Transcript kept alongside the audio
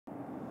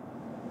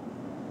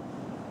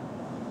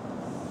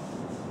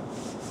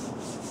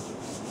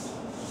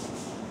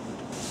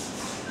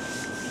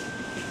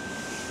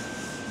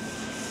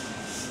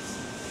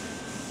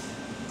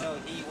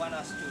want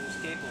us to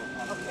skateboard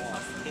on the wall.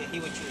 He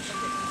would choose.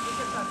 Okay.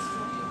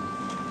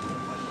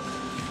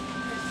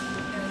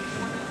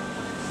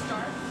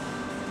 Start?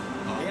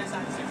 Yes,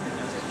 I'm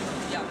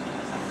Yeah.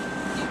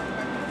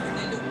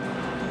 They look.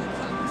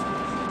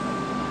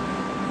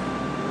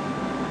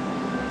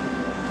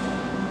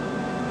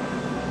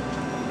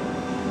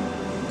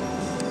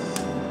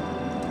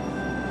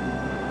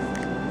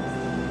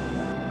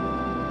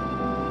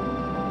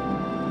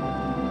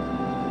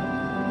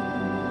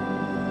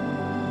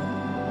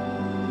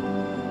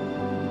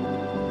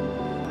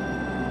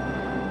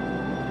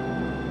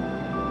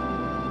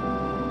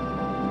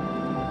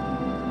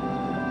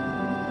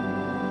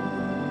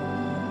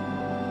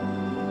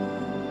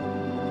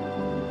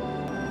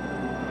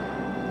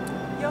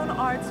 Yone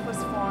Arts was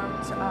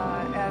formed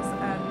as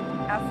an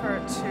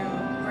effort to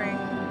bring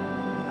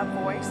a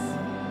voice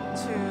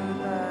to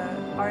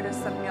the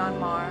artists of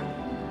Myanmar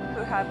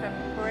who have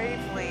been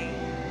bravely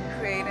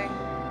creating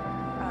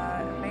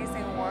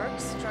amazing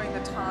works during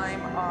the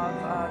time of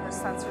the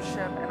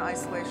censorship and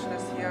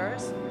isolationist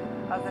years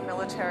of the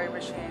military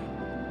regime.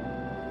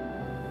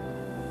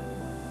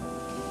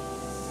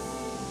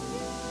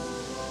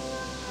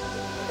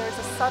 There's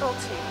a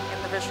subtlety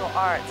in the visual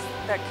arts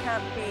that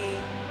can't be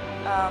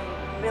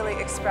really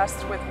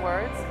expressed with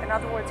words. In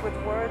other words, with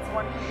words,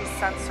 one can be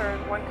censored,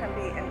 one can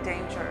be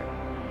endangered.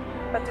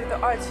 But through the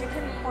arts, you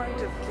can kind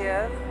of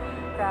give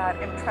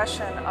that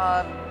impression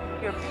of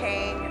your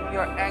pain,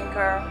 your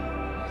anger,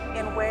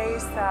 in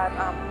ways that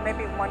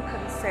maybe one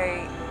couldn't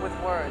say with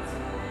words.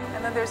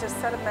 And then there's a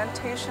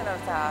sedimentation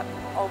of that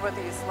over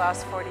these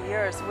last 40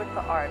 years with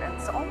the art. And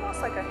it's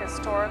almost like a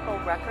historical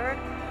record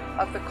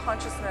of the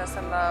consciousness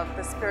and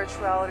the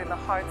spirituality in the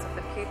hearts of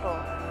the people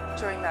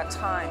during that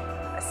time.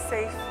 A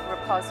safe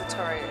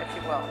repository, if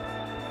you will.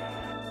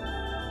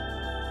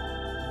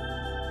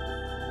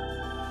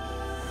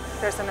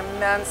 There's an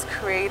immense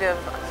creative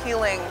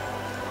healing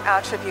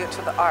attribute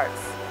to the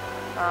arts.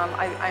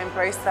 I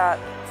embrace that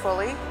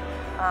fully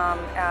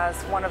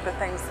as one of the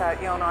things that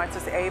Yone Arts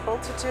is able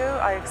to do.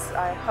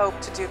 I hope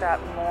to do that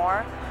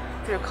more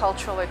through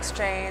cultural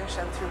exchange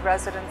and through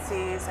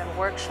residencies and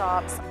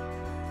workshops.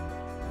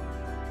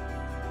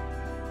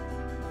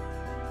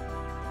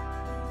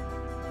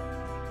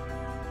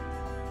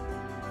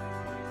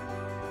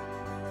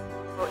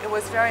 It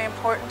was very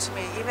important to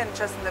me, even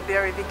just in the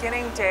very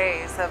beginning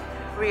days of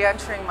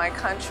re-entering my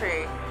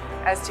country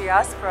as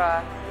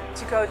diaspora,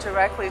 to go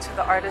directly to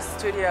the artist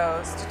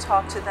studios, to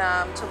talk to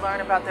them, to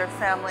learn about their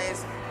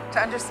families, to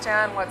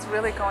understand what's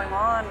really going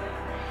on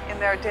in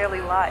their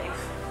daily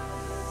life.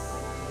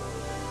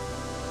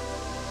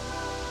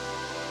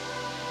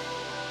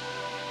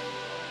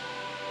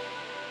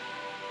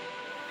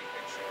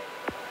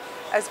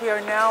 As we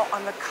are now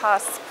on the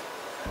cusp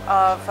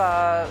of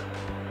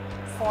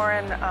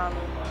foreign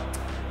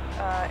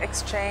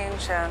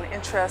exchange and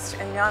interest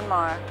in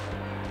Myanmar,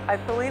 I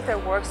believe their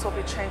works will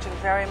be changing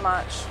very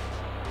much.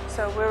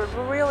 So we're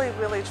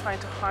really trying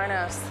to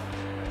harness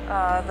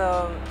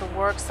the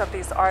works of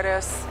these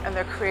artists and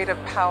their creative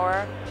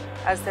power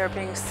as they're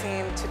being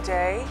seen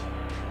today,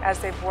 as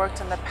they've worked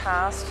in the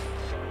past,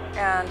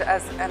 and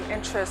as an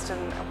interest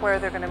in where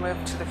they're going to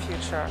move to the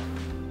future.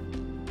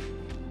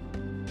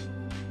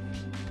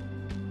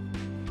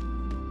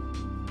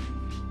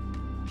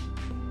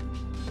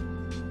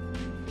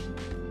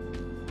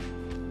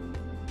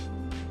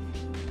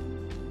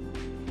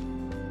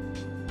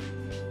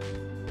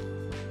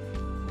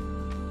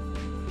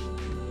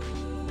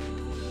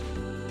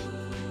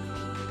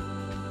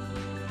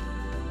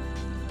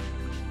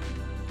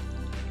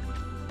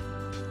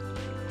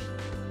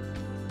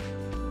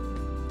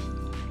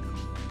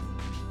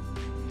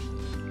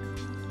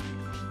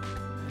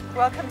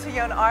 Welcome to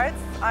Yone Arts.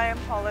 I am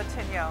Paula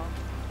Tignon.